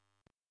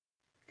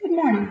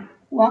morning.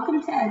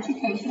 Welcome to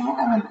Educational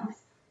Elements.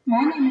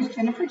 My name is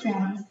Jennifer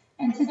Jones,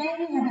 and today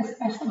we have a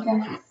special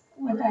guest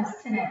with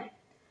us today,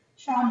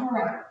 Sean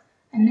Burrell,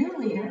 a new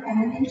leader at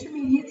an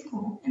intermediate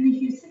school in the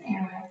Houston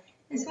area,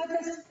 is with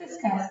us to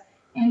discuss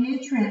a new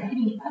trend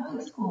hitting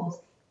public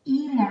schools,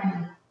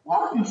 e-learning.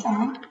 Welcome,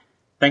 Sean.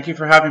 Thank you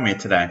for having me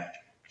today.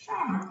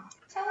 Sean,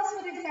 tell us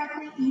what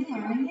exactly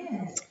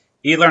e-learning is.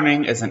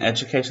 E-learning is an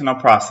educational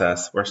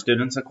process where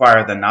students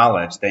acquire the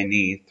knowledge they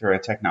need through a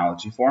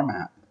technology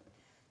format.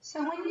 So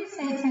when you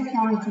say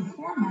technology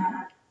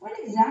format, what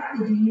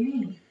exactly do you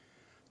mean?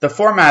 The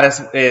format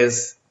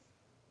is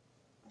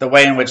the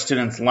way in which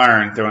students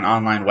learn through an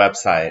online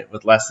website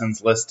with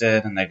lessons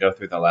listed and they go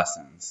through the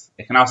lessons.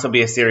 It can also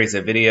be a series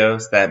of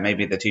videos that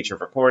maybe the teacher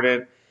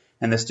recorded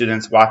and the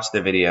students watch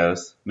the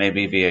videos,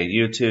 maybe via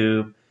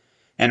YouTube,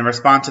 and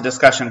respond to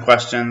discussion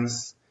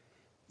questions.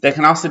 They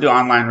can also do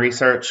online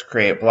research,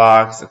 create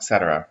blogs,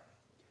 etc.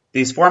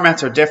 These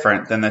formats are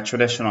different than the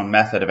traditional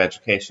method of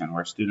education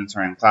where students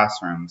are in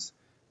classrooms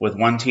with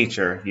one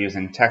teacher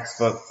using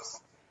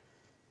textbooks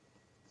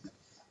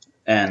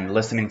and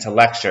listening to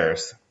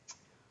lectures.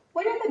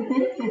 What are the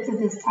benefits of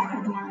this type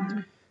of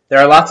learning? There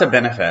are lots of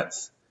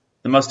benefits.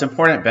 The most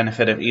important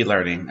benefit of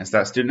e-learning is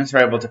that students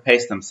are able to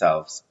pace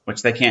themselves,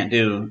 which they can't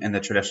do in the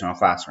traditional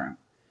classroom.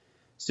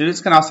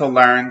 Students can also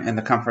learn in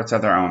the comforts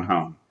of their own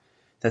home.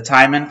 The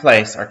time and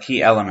place are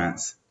key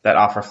elements that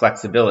offer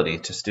flexibility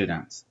to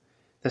students.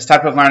 This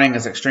type of learning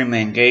is extremely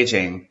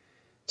engaging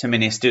to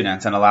many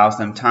students and allows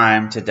them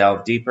time to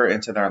delve deeper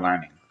into their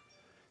learning.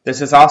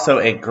 This is also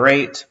a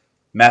great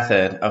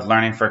method of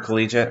learning for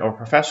collegiate or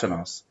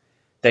professionals.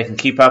 They can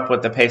keep up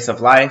with the pace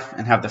of life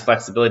and have the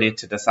flexibility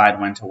to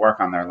decide when to work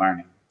on their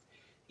learning.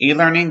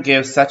 E-learning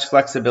gives such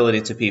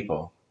flexibility to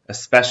people,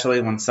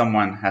 especially when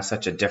someone has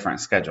such a different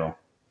schedule.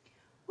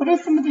 What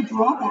are some of the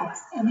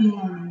drawbacks of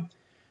e-learning?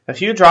 A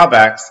few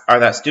drawbacks are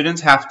that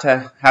students have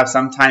to have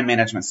some time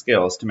management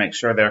skills to make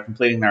sure they're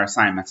completing their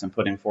assignments and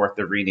putting forth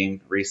the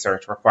reading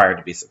research required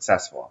to be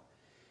successful.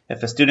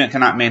 If a student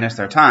cannot manage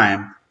their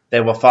time,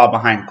 they will fall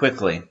behind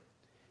quickly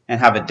and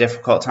have a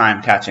difficult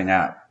time catching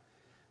up.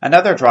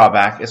 Another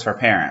drawback is for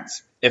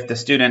parents if the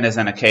student is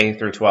in a K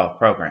through 12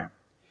 program.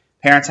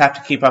 Parents have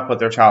to keep up with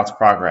their child's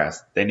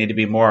progress. They need to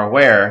be more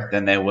aware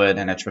than they would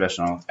in a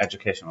traditional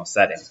educational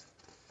setting.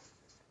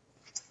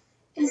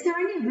 Is there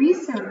any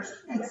research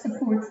that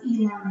supports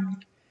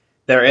e-learning?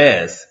 There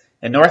is.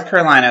 In North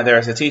Carolina, there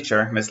is a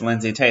teacher, Ms.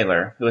 Lindsay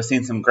Taylor, who has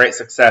seen some great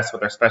success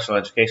with her special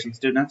education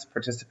students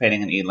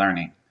participating in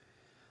e-learning.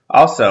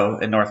 Also,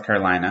 in North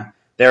Carolina,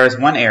 there is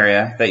one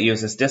area that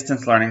uses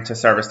distance learning to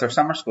service their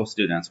summer school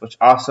students, which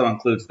also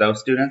includes those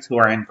students who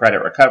are in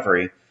credit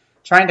recovery,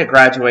 trying to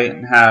graduate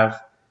and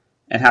have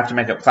to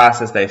make up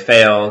classes they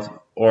failed,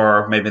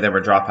 or maybe they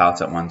were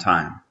dropouts at one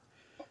time.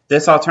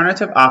 This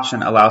alternative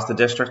option allows the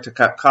district to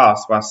cut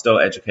costs while still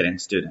educating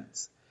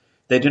students.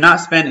 They do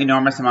not spend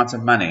enormous amounts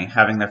of money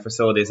having their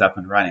facilities up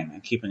and running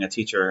and keeping a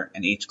teacher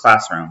in each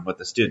classroom with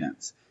the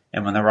students,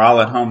 and when they're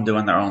all at home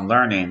doing their own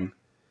learning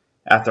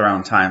at their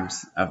own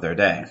times of their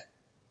day.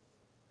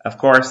 Of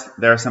course,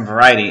 there is some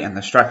variety in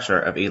the structure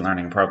of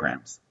e-learning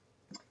programs.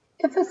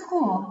 If a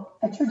school,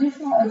 a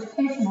traditional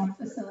educational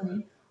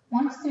facility,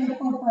 wants to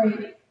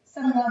incorporate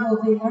some level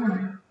of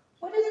e-learning,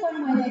 what is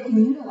one way they can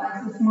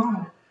utilize this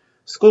model?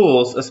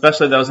 Schools,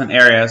 especially those in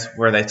areas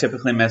where they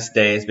typically miss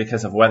days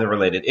because of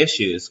weather-related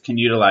issues, can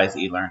utilize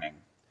e-learning.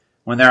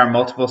 When there are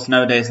multiple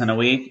snow days in a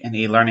week, an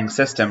e-learning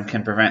system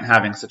can prevent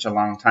having such a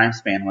long time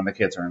span when the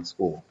kids are in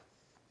school.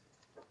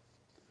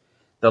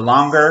 The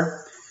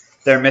longer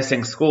they're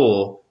missing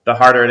school, the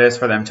harder it is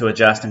for them to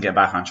adjust and get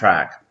back on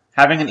track.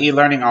 Having an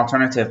e-learning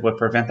alternative would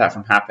prevent that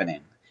from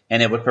happening,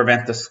 and it would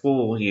prevent the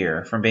school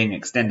year from being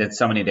extended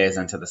so many days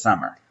into the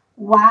summer.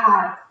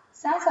 Wow!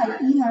 Sounds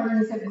like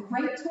e-learning is a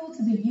great tool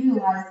to be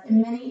utilized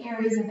in many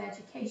areas of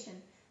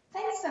education.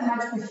 Thanks so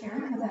much for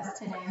sharing with us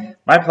today.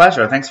 My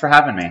pleasure. Thanks for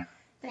having me.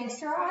 Thanks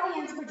to our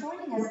audience for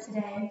joining us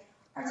today.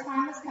 Our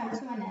time has come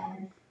to an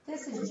end.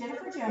 This is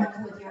Jennifer Jones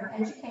with your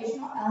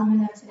Educational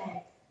Element of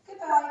Today.